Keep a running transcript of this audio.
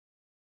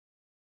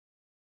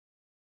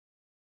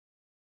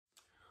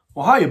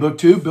Well, hiya,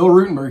 BookTube. Bill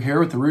Ruttenberg here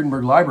with the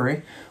Ruttenberg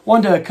Library.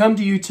 Wanted to come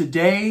to you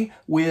today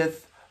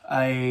with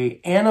an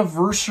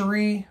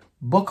anniversary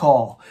book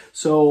haul.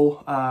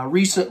 So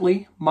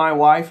recently, my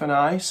wife and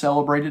I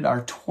celebrated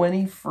our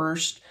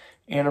 21st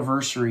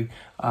anniversary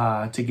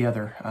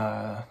together.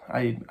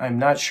 I'm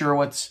not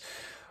sure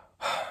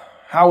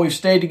how we've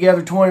stayed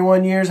together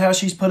 21 years, how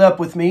she's put up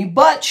with me,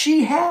 but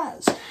she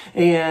has.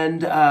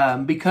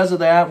 And because of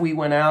that, we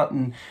went out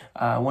and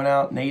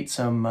ate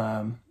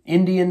some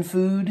Indian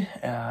food.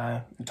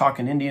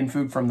 Talking Indian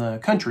food from the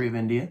country of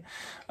India.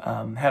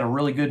 Had a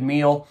really good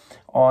meal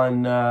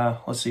on,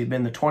 let's see, it'd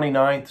been the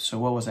 29th, so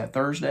what was that,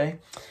 Thursday?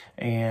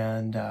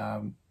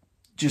 And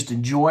just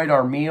enjoyed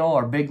our meal,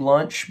 our big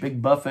lunch,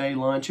 big buffet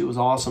lunch. It was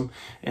awesome.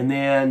 And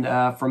then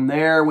from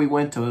there, we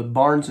went to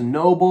Barnes &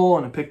 Noble,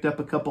 and I picked up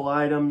a couple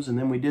items, and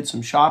then we did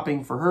some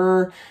shopping for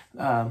her,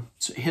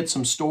 hit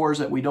some stores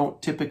that we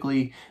don't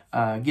typically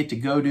get to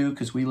go to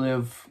because we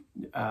live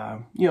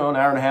an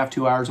hour and a half,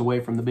 2 hours away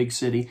from the big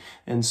city.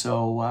 And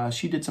so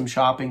she did some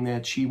shopping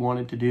that she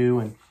wanted to do.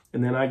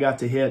 And then I got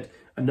to hit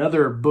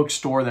another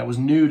bookstore that was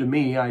new to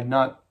me. I had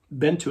not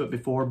been to it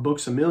before,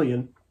 Books A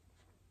Million,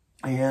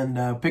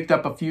 and picked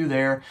up a few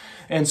there.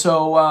 And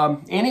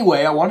so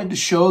anyway, I wanted to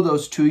show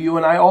those to you.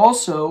 And I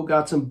also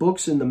got some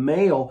books in the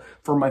mail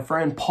for my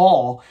friend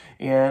Paul,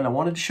 and I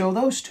wanted to show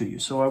those to you.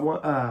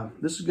 So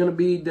this is going to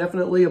be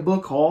definitely a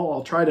book haul.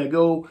 I'll try to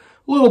go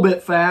a little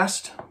bit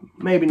fast,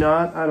 maybe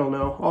not, I don't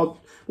know.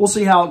 We'll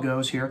see how it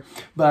goes here.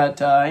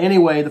 But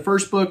anyway, the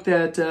first book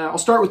that I'll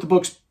start with the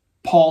books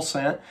Paul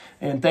sent,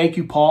 and thank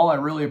you, Paul. I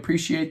really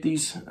appreciate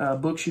these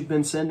books you've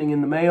been sending in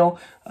the mail.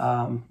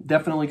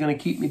 Definitely going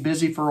to keep me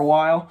busy for a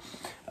while.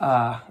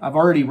 I've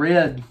already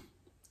read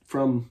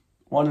from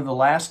one of the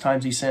last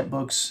times he sent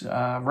books.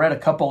 I've read a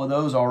couple of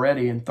those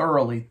already and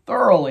thoroughly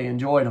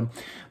enjoyed them.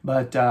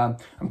 But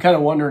I'm kind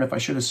of wondering if I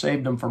should have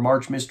saved them for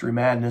March Mystery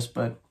Madness,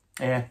 but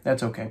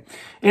that's okay.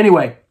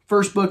 Anyway,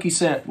 first book he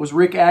sent was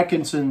Rick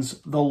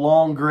Atkinson's The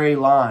Long Gray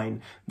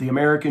Line, The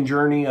American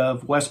Journey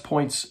of West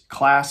Point's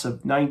Class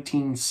of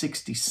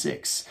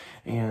 1966.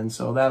 And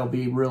so that'll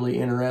be really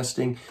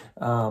interesting.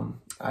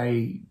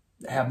 I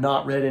have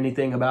not read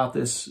anything about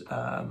this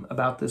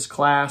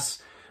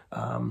class.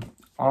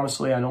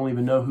 Honestly, I don't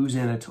even know who's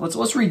in it.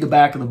 Let's read the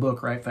back of the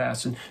book right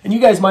fast. And you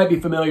guys might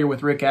be familiar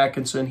with Rick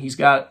Atkinson. He's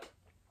got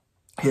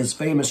his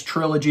famous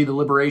trilogy, the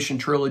Liberation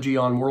Trilogy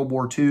on World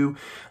War II.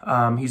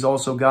 He's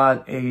also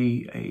got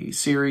a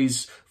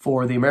series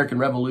for the American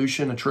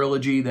Revolution, a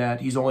trilogy that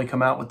he's only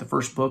come out with the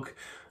first book.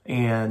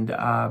 And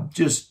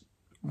just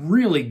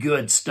really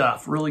good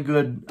stuff, really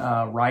good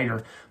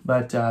writer.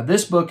 But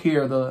this book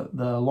here,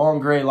 the Long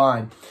Gray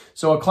Line.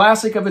 So a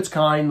classic of its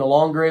kind, The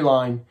Long Gray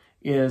Line,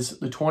 is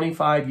the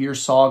 25-year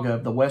saga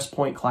of the West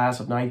Point class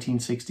of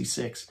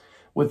 1966.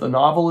 With a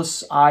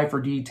novelist's eye for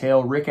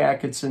detail, Rick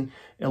Atkinson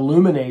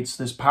illuminates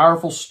this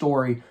powerful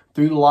story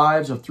through the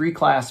lives of three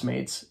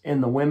classmates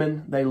and the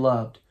women they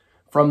loved.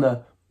 From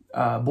the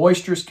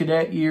boisterous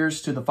cadet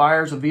years to the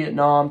fires of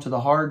Vietnam to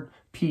the hard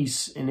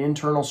peace and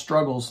internal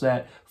struggles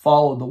that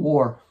followed the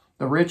war,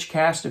 the rich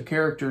cast of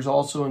characters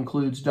also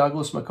includes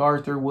Douglas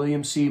MacArthur,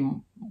 William C.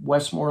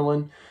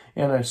 Westmoreland,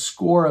 and a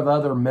score of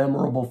other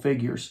memorable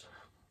figures.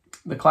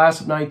 The class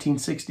of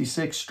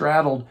 1966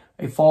 straddled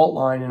a fault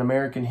line in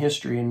American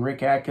history, and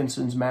Rick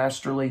Atkinson's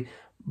masterly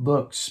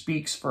book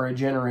speaks for a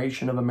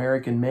generation of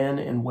American men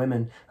and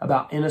women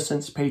about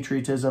innocence,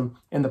 patriotism,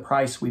 and the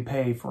price we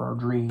pay for our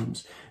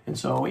dreams. And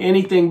so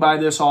anything by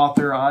this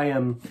author, I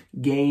am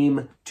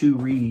game to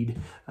read.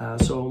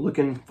 So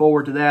looking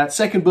forward to that.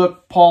 Second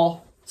book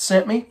Paul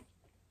sent me.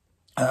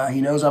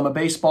 He knows I'm a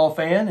baseball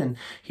fan, and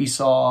he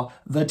saw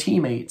The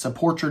Teammates, A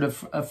Portrait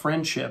of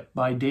Friendship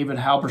by David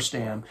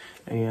Halberstam.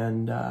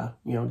 And,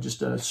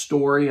 just a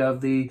story of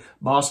the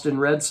Boston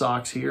Red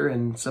Sox here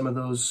and some of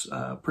those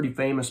pretty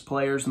famous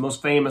players. The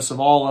most famous of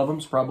all of them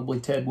is probably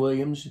Ted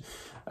Williams.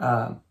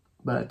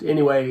 But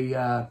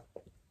anyway,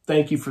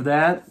 thank you for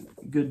that.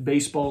 Good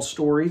baseball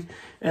story.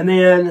 And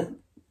then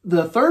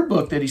the third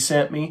book that he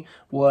sent me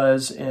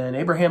was an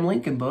Abraham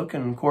Lincoln book.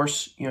 And of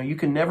course, you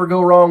can never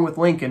go wrong with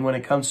Lincoln when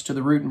it comes to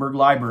the Ruttenberg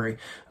Library.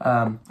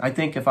 I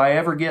think if I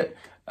ever get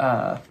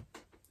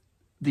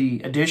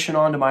the addition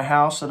onto my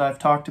house that I've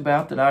talked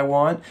about that I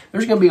want,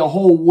 there's going to be a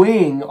whole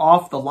wing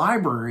off the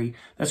library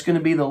that's going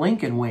to be the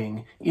Lincoln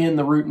wing in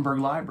the Ruttenberg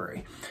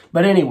Library.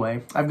 But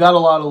anyway, I've got a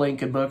lot of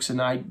Lincoln books,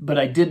 but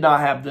I did not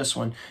have this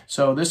one.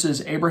 So this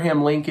is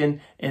Abraham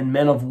Lincoln and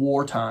Men of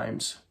War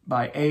Times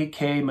by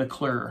A.K.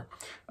 McClure.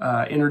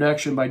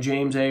 Introduction by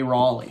James A.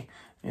 Raleigh.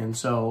 And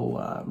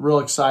so real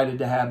excited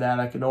to have that.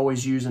 I can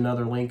always use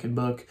another Lincoln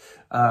book.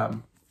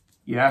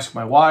 You ask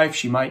my wife,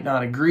 she might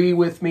not agree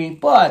with me,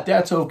 but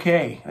that's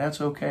okay.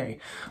 That's okay.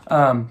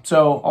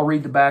 So I'll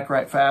read the back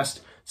right fast.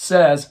 It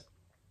says,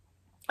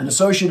 an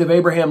associate of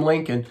Abraham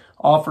Lincoln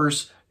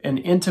offers an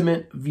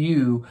intimate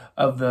view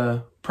of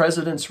the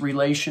president's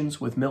relations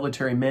with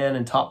military men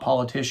and top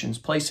politicians,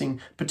 placing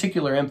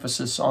particular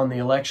emphasis on the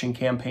election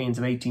campaigns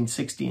of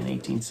 1860 and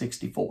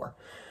 1864.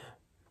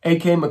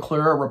 A.K.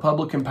 McClure, a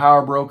Republican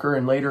power broker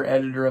and later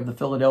editor of the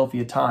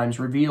Philadelphia Times,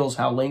 reveals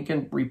how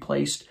Lincoln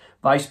replaced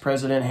Vice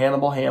President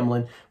Hannibal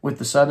Hamlin with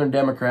the Southern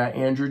Democrat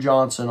Andrew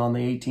Johnson on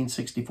the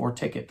 1864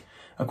 ticket.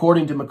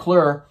 According to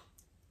McClure,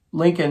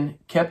 Lincoln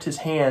kept his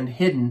hand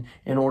hidden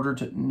in order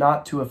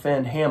not to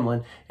offend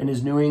Hamlin and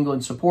his New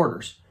England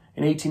supporters.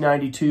 In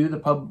 1892,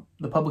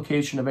 the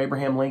publication of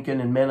Abraham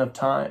Lincoln and Men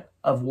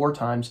of War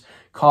Times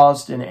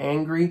caused an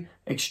angry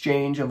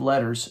exchange of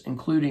letters,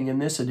 including in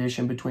this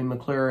edition between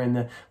McClure and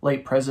the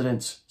late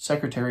president's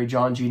secretary,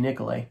 John G.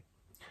 Nicolay.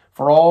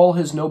 For all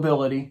his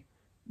nobility,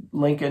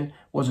 Lincoln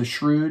was a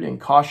shrewd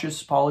and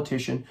cautious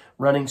politician,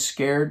 running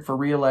scared for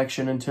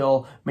re-election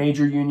until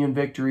major Union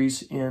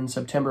victories in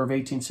September of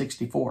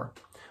 1864.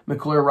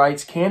 McClure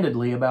writes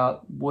candidly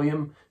about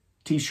William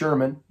T.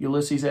 Sherman,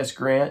 Ulysses S.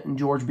 Grant, and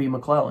George B.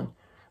 McClellan.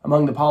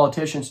 Among the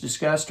politicians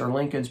discussed are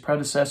Lincoln's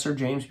predecessor,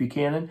 James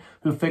Buchanan,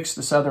 who fixed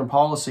the Southern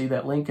policy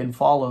that Lincoln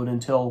followed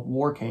until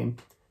war came,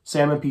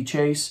 Salmon P.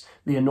 Chase,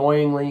 the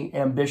annoyingly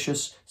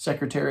ambitious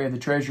Secretary of the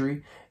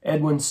Treasury,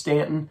 Edwin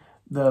Stanton,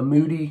 the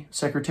moody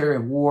Secretary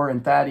of War,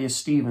 and Thaddeus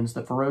Stevens,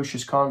 the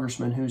ferocious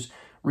congressman whose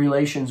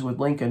relations with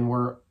Lincoln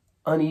were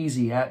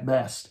uneasy at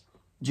best.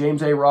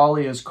 James A.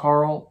 Raleigh as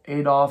Carl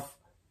Adolph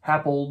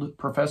Happold,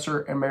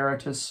 Professor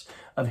Emeritus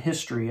of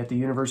History at the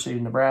University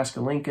of Nebraska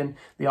Lincoln,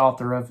 the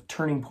author of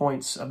Turning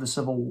Points of the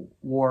Civil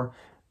War,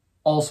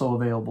 also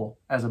available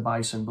as a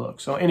Bison book.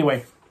 So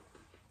anyway,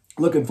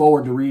 looking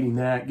forward to reading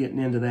that, getting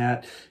into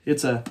that.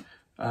 It's a,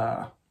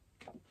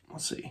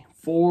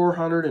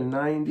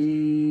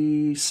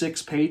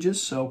 496 pages,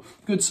 so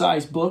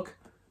good-sized book.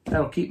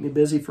 That'll keep me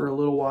busy for a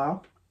little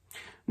while.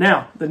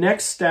 Now, the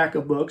next stack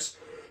of books,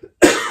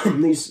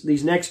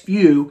 these next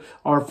few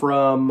are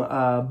from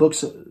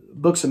Books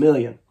A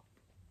Million.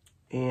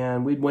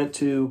 And we went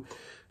to,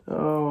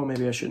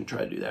 maybe I shouldn't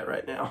try to do that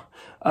right now.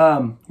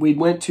 We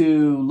went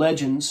to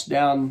Legends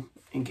down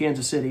in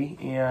Kansas City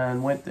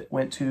and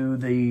went to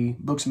the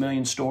Books A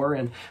Million store,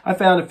 and I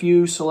found a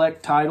few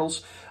select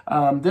titles.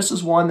 This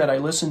is one that I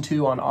listened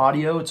to on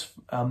audio. It's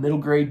a middle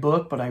grade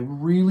book, but I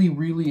really,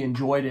 really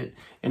enjoyed it.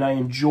 And I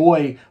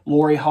enjoy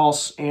Laurie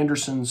Halse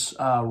Anderson's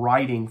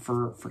writing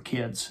for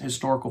kids,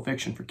 historical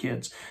fiction for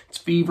kids. It's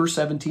Fever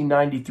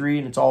 1793,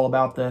 and it's all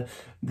about the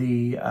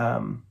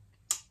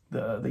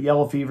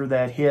yellow fever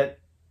that hit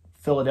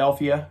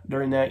Philadelphia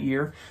during that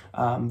year.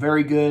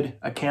 Very good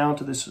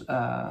account of this. It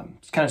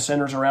kind of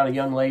centers around a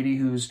young lady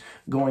who's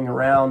going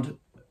around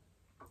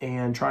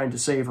and trying to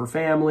save her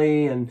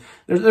family, and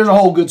there's a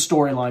whole good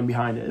storyline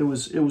behind it. It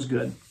was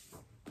good.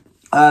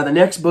 The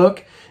next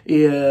book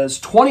is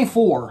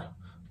 24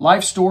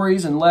 Life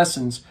Stories and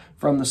Lessons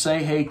from the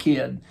Say Hey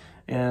Kid,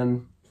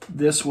 and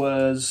this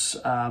was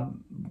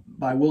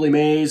by Willie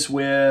Mays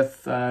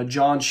with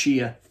John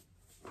Shea.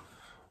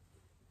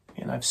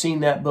 And I've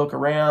seen that book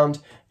around,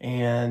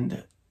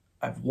 and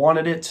I've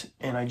wanted it,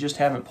 and I just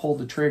haven't pulled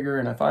the trigger,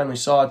 and I finally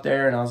saw it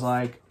there, and I was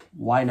like,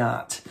 why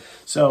not?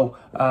 So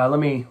let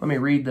me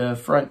read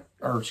the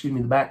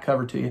back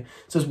cover to you. It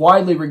says,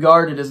 widely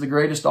regarded as the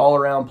greatest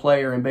all-around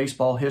player in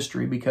baseball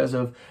history because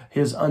of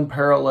his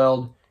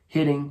unparalleled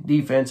hitting,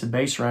 defense, and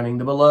base running,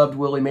 the beloved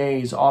Willie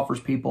Mays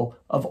offers people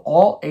of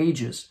all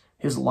ages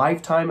his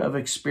lifetime of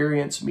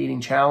experience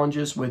meeting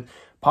challenges with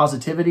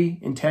positivity,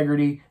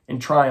 integrity,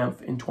 and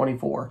triumph in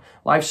 24.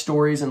 Life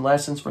stories and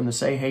lessons from the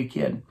Say Hey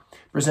Kid.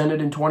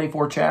 Presented in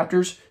 24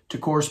 chapters to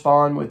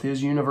correspond with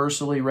his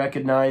universally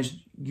recognized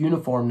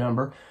uniform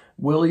number,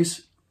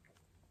 Willie's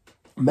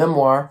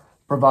memoir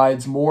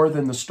provides more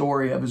than the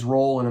story of his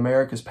role in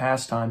America's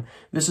pastime.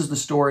 This is the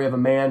story of a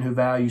man who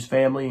values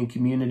family and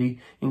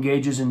community,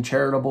 engages in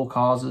charitable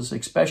causes,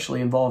 especially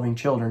involving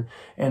children,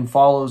 and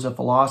follows a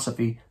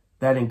philosophy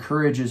that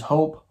encourages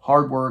hope,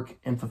 hard work,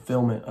 and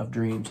fulfillment of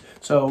dreams.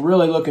 So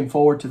really looking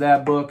forward to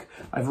that book.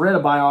 I've read a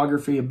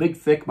biography, a big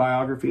thick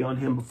biography on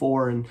him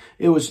before, and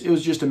it was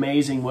just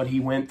amazing what he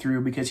went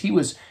through, because he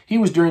was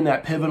during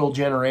that pivotal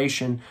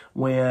generation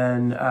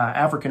when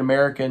African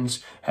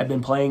Americans had been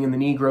playing in the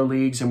Negro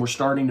leagues and were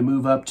starting to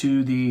move up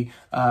to the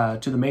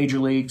major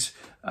leagues,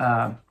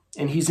 and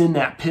he's in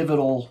that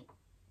pivotal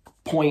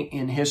point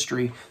in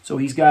history. So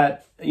he's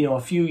got a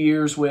few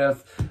years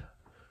with,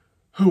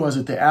 who was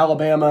it? The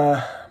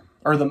Alabama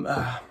or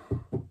the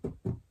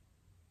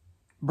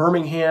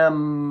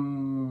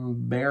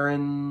Birmingham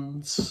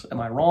Barons.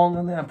 Am I wrong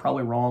on that? I'm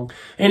probably wrong.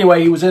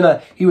 Anyway, he was in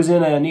a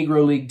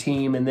Negro League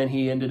team, and then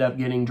he ended up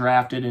getting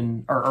drafted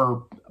and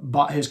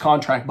bought his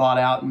contract bought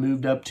out and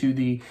moved up to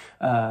the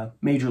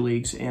major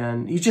leagues.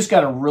 And he's just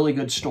got a really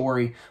good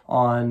story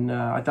on.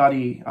 I thought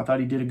he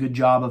did a good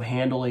job of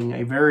handling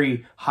a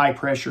very high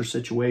pressure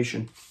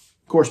situation.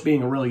 Of course,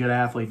 being a really good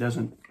athlete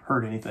doesn't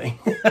hurt anything.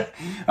 All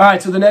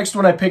right, so the next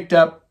one I picked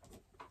up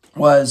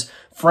was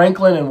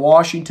Franklin and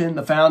Washington,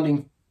 the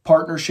Founding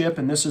Partnership,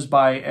 and this is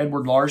by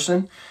Edward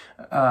Larson.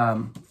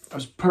 I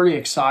was pretty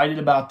excited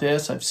about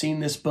this. I've seen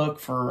this book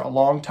for a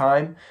long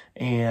time,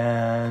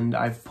 and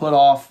I've put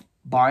off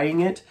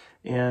buying it,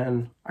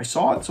 and I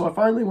saw it, so I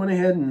finally went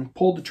ahead and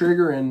pulled the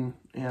trigger and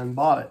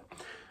bought it.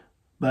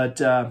 But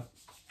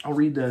I'll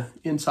read the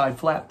inside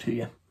flap to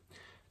you. It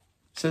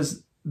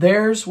says,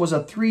 theirs was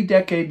a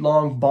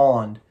 3-decade-long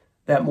bond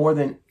that more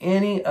than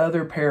any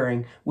other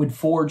pairing would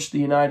forge the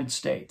United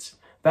States.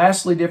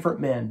 Vastly different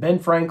men, Ben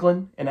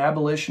Franklin, an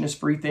abolitionist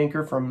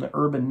freethinker from the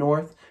urban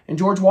North, and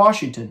George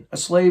Washington, a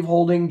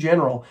slave-holding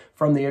general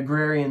from the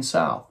agrarian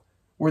South,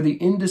 were the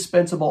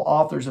indispensable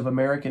authors of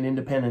American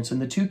independence and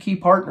the two key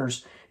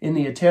partners in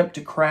the attempt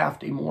to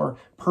craft a more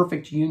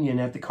perfect union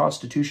at the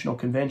Constitutional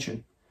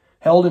Convention.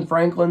 Held in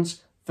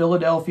Franklin's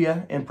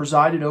Philadelphia and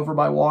presided over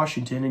by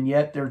Washington, and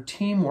yet their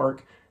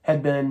teamwork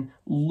had been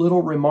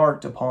little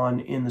remarked upon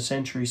in the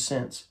centuries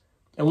since.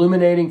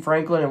 Illuminating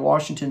Franklin and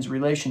Washington's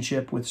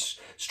relationship with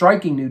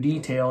striking new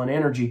detail and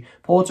energy,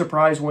 Pulitzer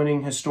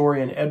Prize-winning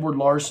historian Edward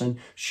Larson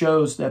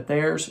shows that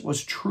theirs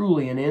was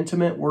truly an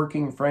intimate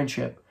working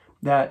friendship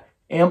that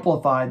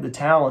amplified the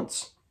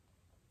talents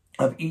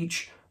of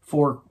each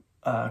for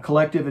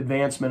collective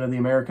advancement of the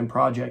American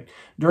project.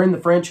 During the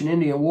French and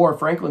Indian War,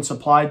 Franklin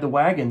supplied the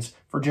wagons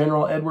for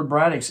General Edward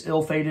Braddock's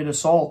ill-fated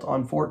assault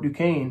on Fort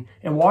Duquesne,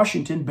 and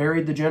Washington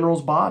buried the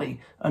general's body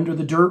under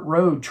the dirt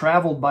road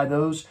traveled by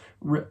those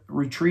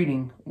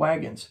retreating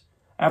wagons.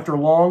 After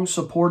long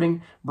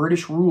supporting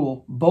British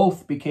rule,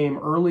 both became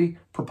early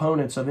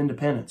proponents of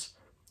independence.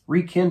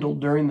 Rekindled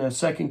during the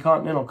Second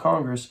Continental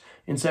Congress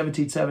in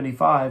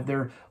 1775,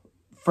 their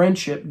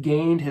friendship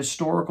gained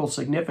historical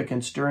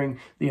significance during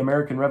the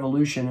American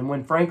Revolution, and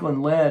when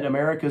Franklin led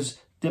America's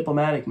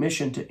diplomatic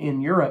mission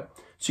in Europe,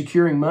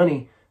 securing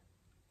money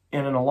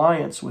and an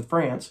alliance with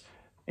France,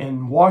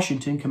 and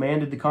Washington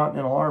commanded the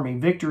Continental Army,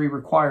 victory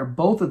required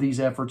both of these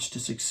efforts to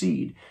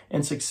succeed,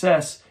 and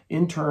success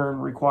in turn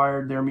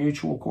required their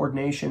mutual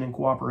coordination and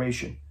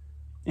cooperation.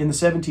 In the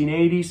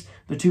 1780s,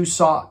 the two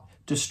sought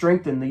to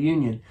strengthen the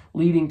Union,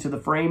 leading to the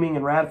framing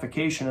and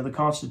ratification of the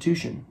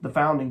Constitution, the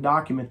founding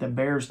document that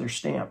bears their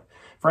stamp.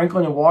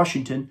 Franklin and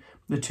Washington,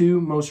 the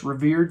two most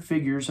revered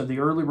figures of the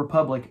early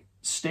republic,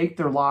 staked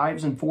their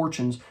lives and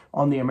fortunes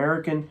on the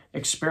American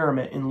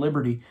experiment in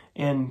liberty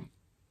and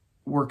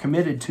were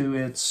committed to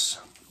its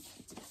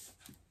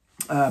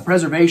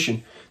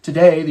preservation.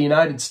 Today, the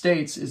United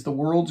States is the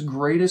world's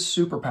greatest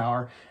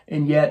superpower,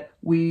 and yet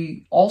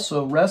we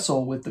also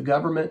wrestle with the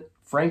government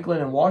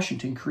Franklin and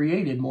Washington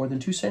created more than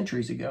 2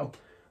 centuries ago.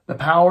 The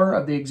power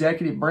of the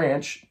executive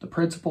branch, the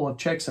principle of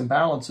checks and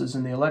balances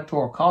in the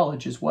Electoral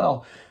College, as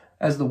well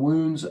as the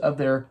wounds of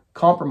their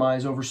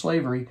compromise over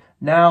slavery.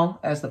 Now,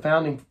 as the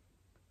founding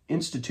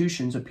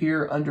institutions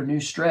appear under new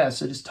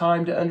stress, it is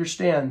time to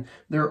understand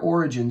their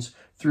origins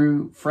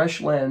through fresh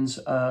lens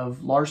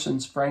of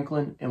Larson's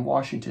Franklin and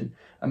Washington,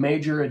 a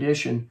major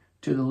addition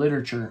to the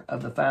literature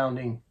of the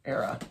founding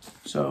era.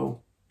 So,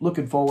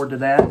 looking forward to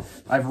that.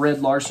 I've read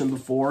Larson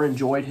before,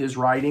 enjoyed his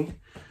writing.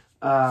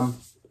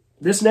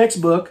 This next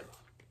book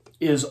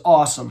is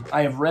awesome.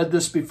 I have read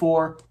this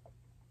before.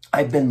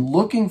 I've been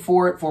looking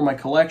for it for my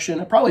collection.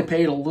 I probably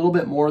paid a little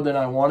bit more than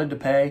I wanted to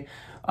pay,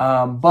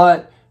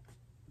 but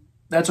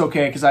that's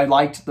okay because I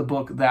liked the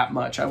book that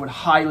much. I would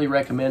highly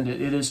recommend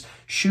it. It is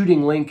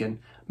Shooting Lincoln,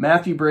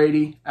 Matthew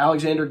Brady,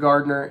 Alexander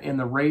Gardner, and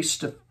the Race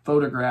to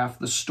Photograph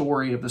the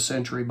Story of the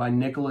Century by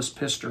Nicholas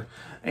Pister.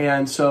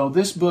 And so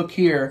this book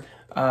here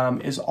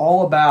is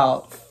all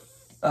about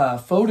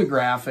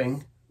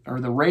photographing,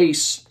 or the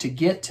race to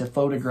get to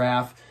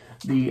photograph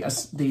the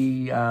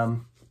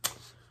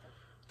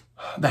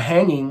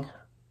hanging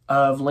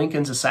of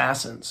Lincoln's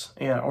assassins,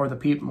 or the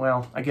people.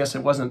 Well, I guess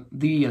it wasn't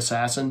the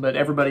assassin, but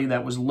everybody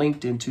that was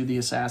linked into the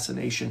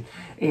assassination.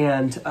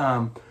 And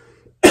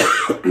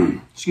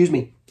excuse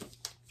me.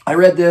 I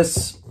read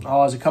this, it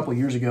was a couple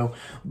years ago,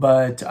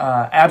 but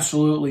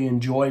absolutely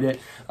enjoyed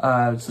it.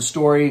 It's the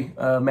story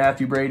of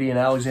Matthew Brady and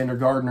Alexander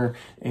Gardner.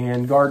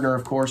 And Gardner,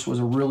 of course, was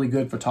a really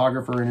good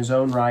photographer in his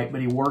own right, but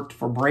he worked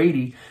for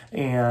Brady,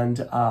 and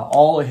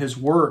all of his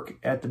work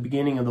at the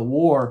beginning of the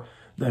war,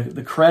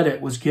 the credit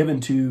was given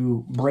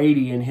to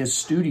Brady and his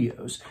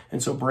studios.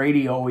 And so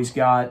Brady always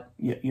got,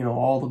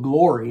 all the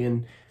glory,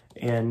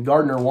 and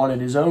Gardner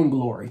wanted his own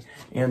glory.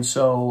 And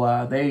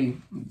so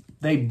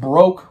they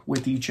broke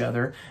with each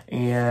other,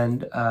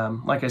 and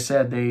like I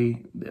said,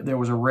 there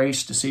was a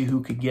race to see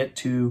who could get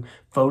to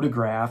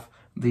photograph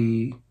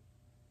the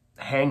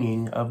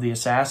hanging of the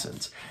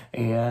assassins.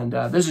 And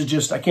this is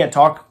just, I can't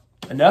talk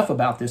enough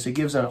about this. It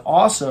gives an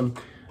awesome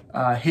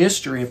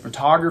history of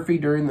photography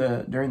during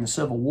the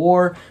Civil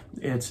War.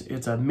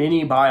 It's a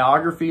mini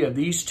biography of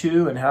these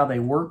two and how they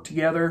worked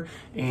together.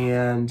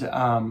 And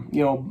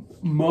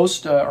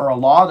most or a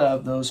lot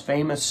of those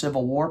famous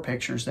Civil War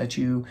pictures that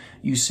you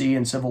see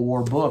in Civil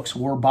War books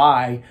were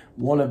by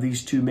one of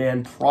these two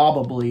men,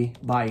 probably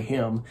by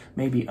him,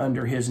 maybe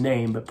under his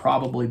name, but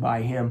probably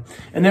by him.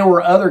 And there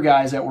were other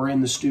guys that were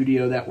in the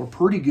studio that were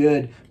pretty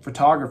good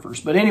photographers.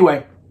 But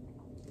anyway,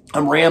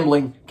 I'm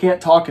rambling.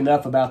 Can't talk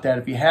enough about that.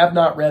 If you have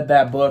not read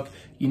that book,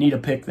 you need to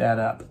pick that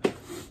up.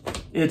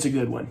 It's a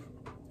good one.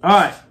 All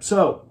right,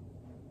 so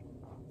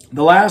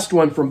the last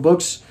one from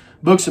Books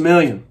A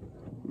Million.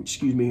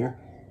 Excuse me here.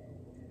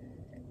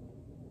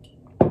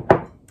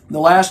 The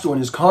last one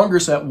is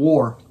Congress at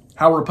War,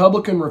 How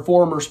Republican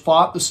reformers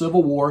fought the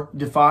Civil War,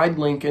 defied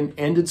Lincoln,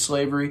 ended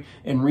slavery,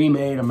 and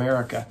remade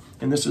America.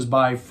 And this is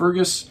by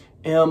Fergus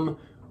M.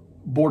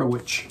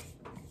 Bordewich.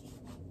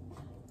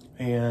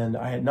 And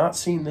I had not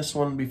seen this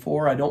one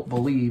before, I don't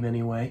believe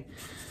anyway.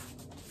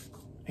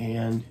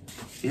 And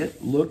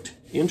it looked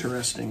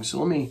interesting. So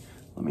let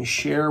me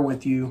share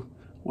with you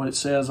what it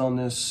says on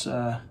this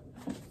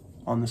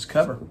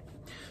cover.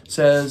 It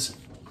says,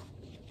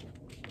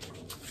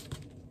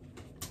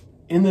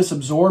 in this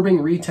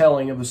absorbing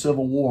retelling of the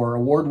Civil War,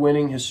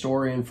 award-winning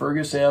historian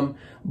Fergus M.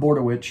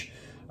 Bordewich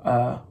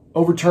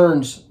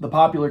overturns the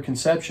popular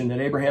conception that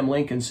Abraham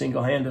Lincoln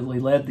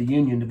single-handedly led the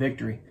Union to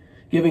victory,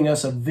 giving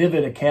us a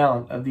vivid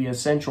account of the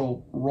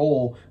essential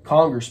role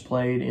Congress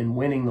played in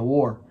winning the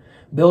war.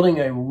 Building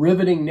a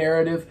riveting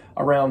narrative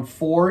around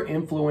four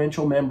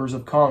influential members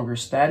of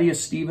Congress,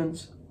 Thaddeus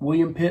Stevens,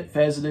 William Pitt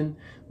Fessenden,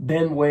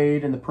 Ben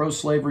Wade, and the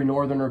pro-slavery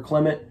Northerner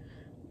Clement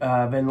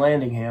Van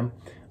Landingham,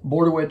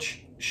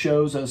 Bordewich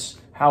shows us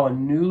how a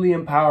newly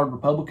empowered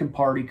Republican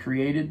Party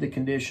created the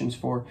conditions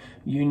for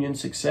Union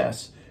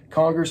success.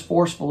 Congress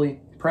forcefully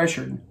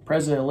pressured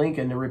President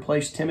Lincoln to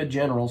replace timid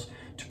generals,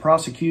 to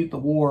prosecute the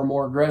war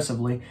more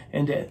aggressively,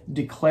 and to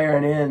declare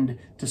an end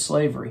to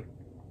slavery.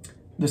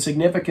 The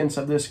significance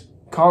of this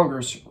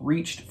Congress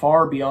reached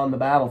far beyond the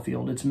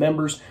battlefield. Its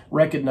members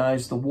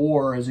recognized the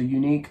war as a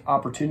unique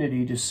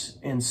opportunity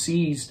and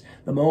seized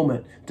the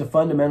moment to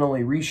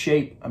fundamentally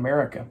reshape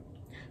America.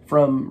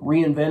 From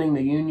reinventing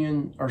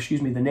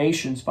the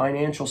nation's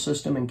financial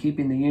system and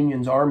keeping the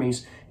Union's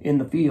armies in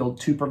the field,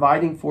 to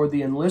providing for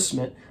the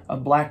enlistment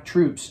of black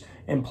troops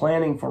and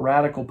planning for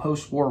radical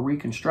post-war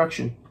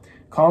reconstruction,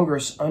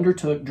 Congress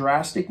undertook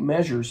drastic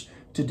measures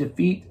to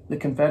defeat the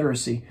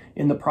Confederacy,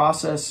 in the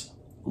process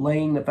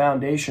laying the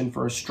foundation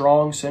for a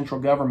strong central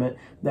government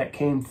that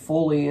came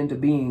fully into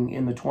being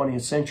in the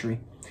 20th century.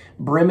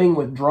 Brimming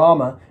with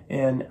drama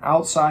and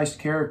outsized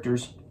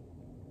characters,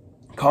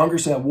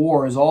 Congress at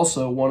War is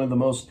also one of the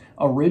most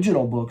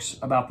original books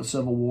about the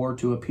Civil War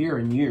to appear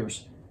in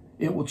years.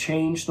 It will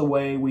change the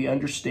way we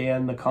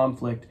understand the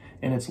conflict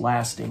and its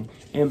lasting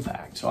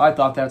impact. So I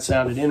thought that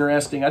sounded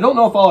interesting. I don't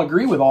know if I'll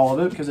agree with all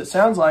of it, because it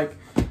sounds like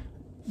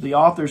the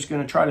author's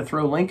going to try to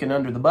throw Lincoln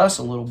under the bus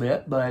a little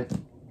bit, but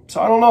so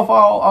I don't know if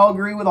I'll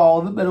agree with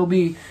all of it, but it'll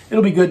be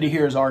good to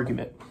hear his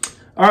argument.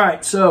 All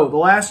right, so the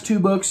last two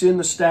books in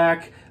the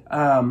stack,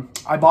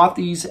 I bought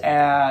these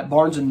at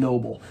Barnes &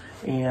 Noble,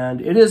 and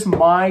it is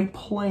my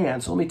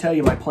plan. So let me tell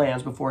you my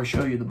plans before I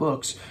show you the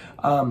books.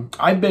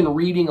 I've been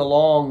reading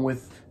along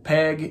with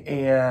Peg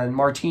and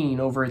Martine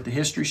over at the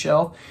History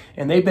Shelf,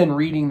 and they've been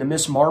reading the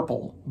Miss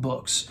Marple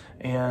books,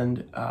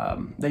 and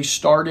they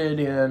started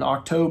in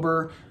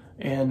October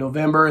and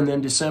November and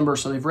then December,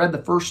 so they've read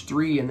the first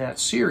three in that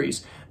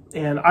series.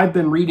 And I've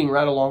been reading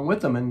right along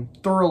with them and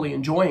thoroughly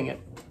enjoying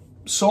it.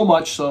 So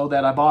much so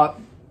that I bought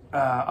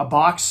a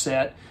box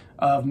set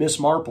of Miss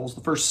Marples,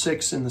 the first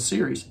 6 in the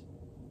series.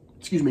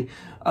 Excuse me.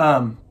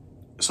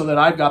 So that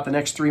I've got the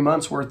next 3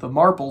 months worth of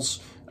Marples,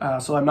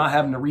 so I'm not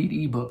having to read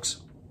ebooks.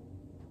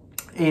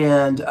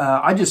 And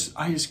I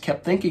just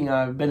kept thinking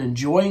I've been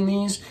enjoying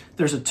these.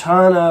 There's a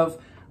ton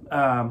of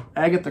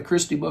Agatha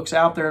Christie books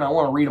out there, and I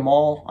want to read them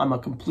all. I'm a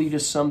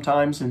completist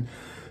sometimes, and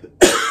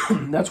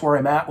that's where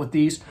I'm at with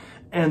these.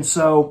 And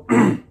so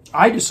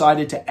I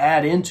decided to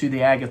add into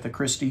the Agatha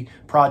Christie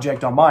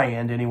project on my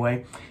end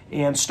anyway.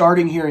 And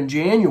starting here in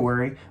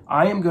January,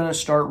 I am going to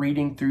start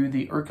reading through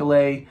the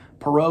Hercule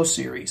Poirot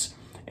series.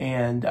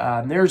 And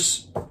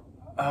there's,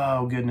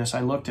 oh goodness, I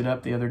looked it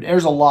up the other day.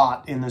 There's a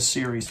lot in this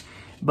series.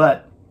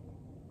 But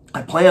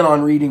I plan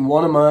on reading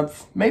one a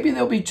month. Maybe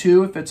there'll be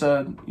 2 if it's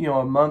a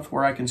month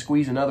where I can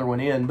squeeze another one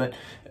in. But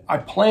I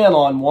plan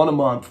on one a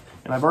month.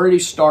 And I've already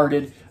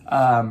started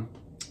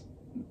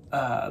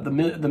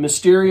the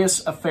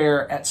Mysterious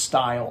Affair at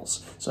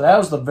Styles. So that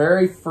was the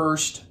very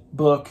first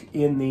book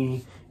in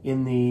the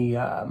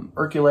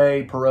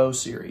Hercule Poirot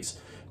series.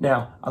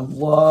 Now, I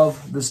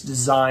love this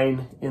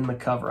design in the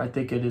cover. I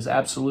think it is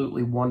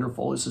absolutely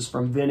wonderful. This is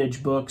from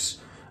Vintage Books,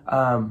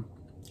 and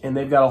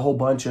they've got a whole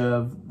bunch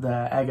of the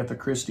Agatha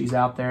Christie's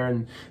out there,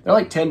 and they're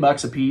like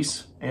 $10 a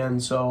piece,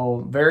 and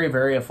so very,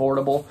 very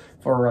affordable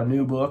for a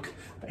new book.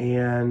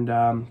 And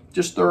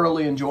just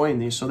thoroughly enjoying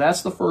these. So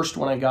that's the first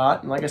one I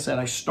got. And like I said,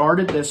 I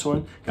started this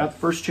one, got the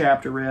first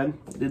chapter read,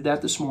 did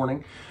that this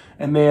morning.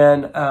 And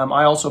then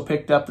I also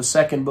picked up the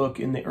second book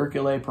in the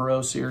Hercule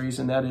Poirot series,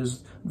 and that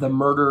is The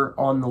Murder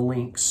on the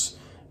Links.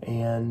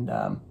 And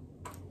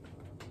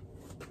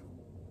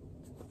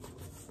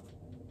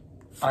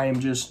I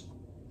am just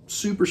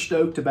super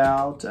stoked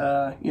about,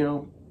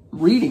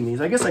 reading these.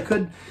 I guess I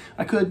could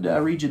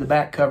read you the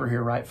back cover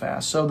here right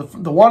fast. So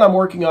the one I'm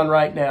working on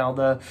right now,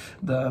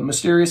 the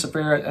Mysterious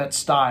Affair at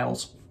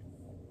Styles,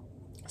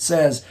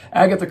 says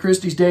Agatha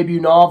Christie's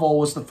debut novel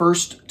was the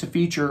first to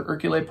feature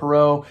Hercule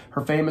Poirot,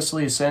 her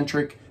famously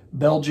eccentric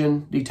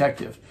Belgian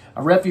detective.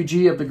 A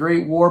refugee of the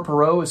Great War,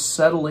 Poirot is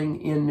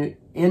settling in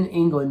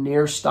England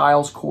near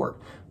Styles Court,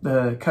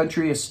 the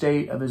country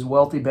estate of his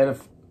wealthy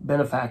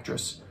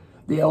benefactress,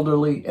 the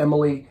elderly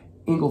Emily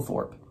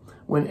Inglethorpe.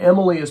 When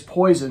Emily is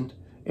poisoned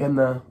and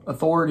the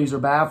authorities are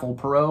baffled,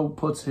 Perot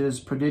puts his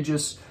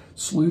prodigious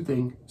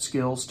sleuthing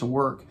skills to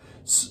work.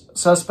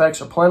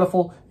 Suspects are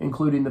plentiful,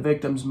 including the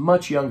victim's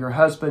much younger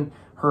husband,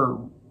 her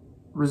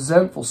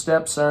resentful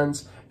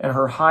stepsons, and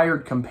her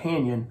hired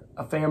companion,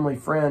 a family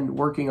friend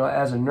working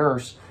as a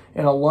nurse,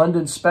 and a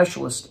London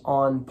specialist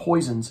on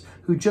poisons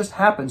who just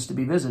happens to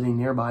be visiting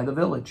nearby the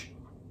village.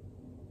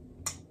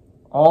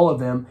 All of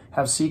them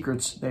have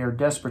secrets they are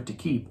desperate to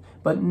keep,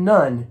 but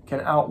none can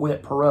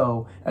outwit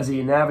Perot as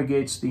he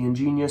navigates the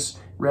ingenious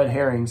red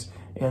herrings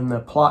and the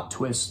plot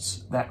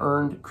twists that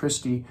earned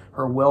Christie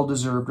her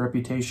well-deserved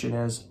reputation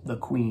as the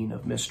Queen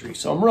of Mystery.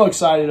 So I'm real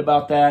excited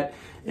about that.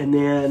 And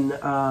then,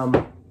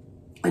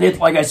 and it's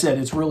like I said,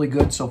 it's really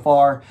good so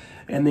far.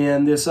 And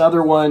then this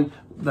other one,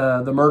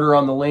 the Murder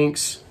on the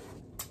Links,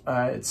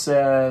 it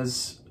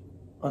says,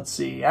 let's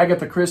see,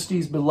 Agatha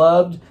Christie's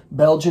beloved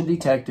Belgian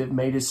detective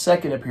made his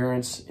second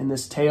appearance in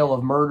this tale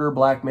of murder,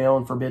 blackmail,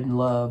 and forbidden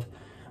love.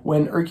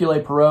 When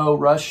Hercule Poirot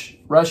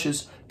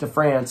rushes to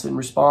France in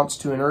response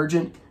to an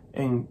urgent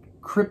and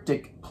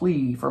cryptic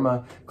plea from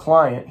a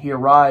client, he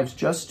arrives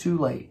just too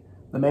late.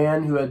 The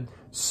man who had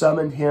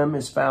summoned him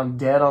is found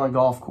dead on a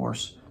golf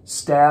course,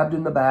 stabbed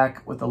in the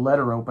back with a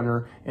letter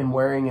opener and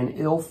wearing an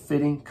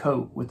ill-fitting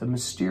coat with a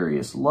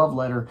mysterious love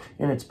letter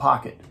in its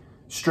pocket.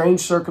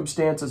 Strange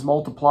circumstances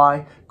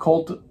multiply,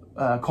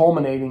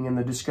 culminating in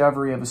the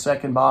discovery of a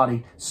second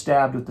body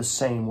stabbed with the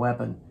same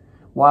weapon.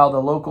 While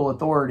the local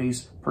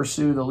authorities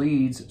pursue the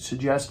leads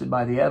suggested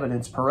by the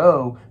evidence,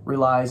 Perot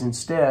relies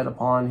instead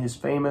upon his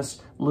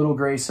famous little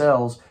gray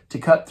cells to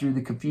cut through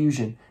the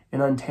confusion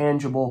and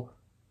untangle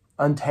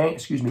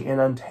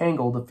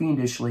the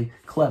fiendishly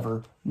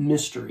clever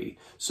mystery.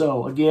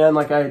 So again,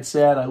 like I had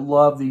said, I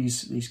love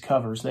these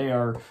covers. They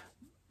are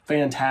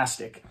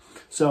fantastic.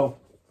 So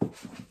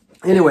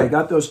anyway,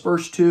 got those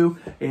first two,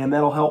 and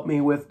that'll help me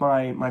with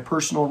my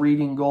personal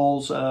reading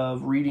goals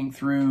of reading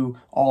through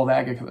all of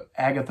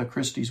Agatha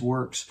Christie's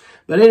works.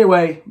 But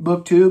anyway,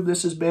 BookTube,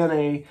 this has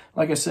been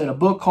like I said, a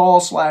book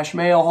haul /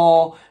 mail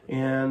haul,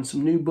 and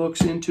some new books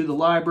into the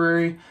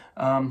library.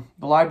 The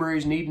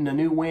library's needing a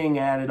new wing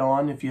added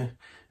on. If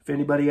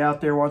anybody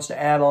out there wants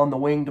to add on the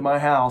wing to my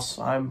house,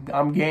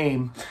 I'm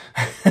game.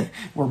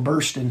 We're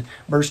bursting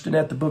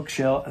at the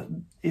bookshelf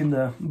in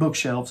the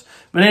bookshelves.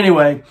 But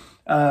anyway,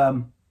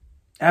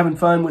 having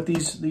fun with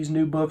these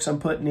new books I'm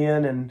putting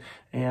in,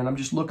 and I'm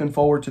just looking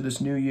forward to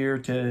this new year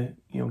to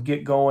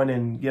get going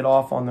and get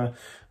off on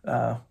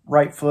the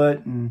right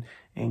foot and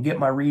get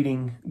my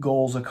reading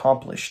goals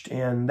accomplished.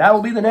 And that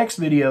will be the next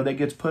video that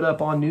gets put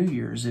up on New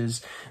Year's,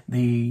 is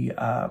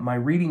my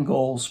reading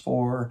goals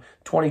for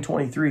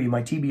 2023,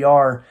 my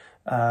TBR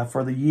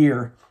for the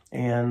year.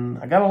 And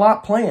I got a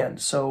lot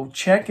planned, so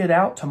check it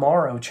out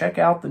tomorrow. Check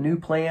out the new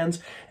plans.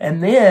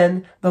 And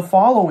then the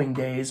following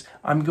days,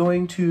 I'm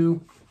going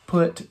to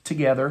put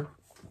together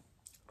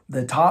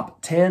the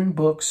top 10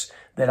 books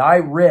that I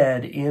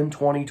read in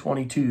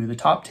 2022. The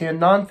top 10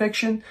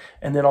 nonfiction,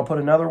 and then I'll put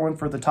another one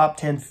for the top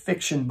 10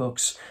 fiction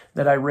books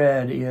that I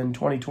read in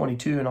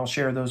 2022, and I'll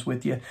share those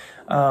with you.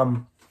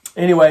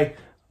 Anyway,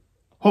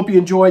 hope you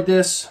enjoyed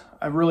this.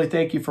 I really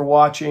thank you for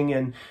watching,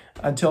 and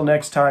until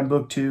next time,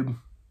 BookTube,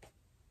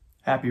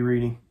 happy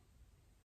reading.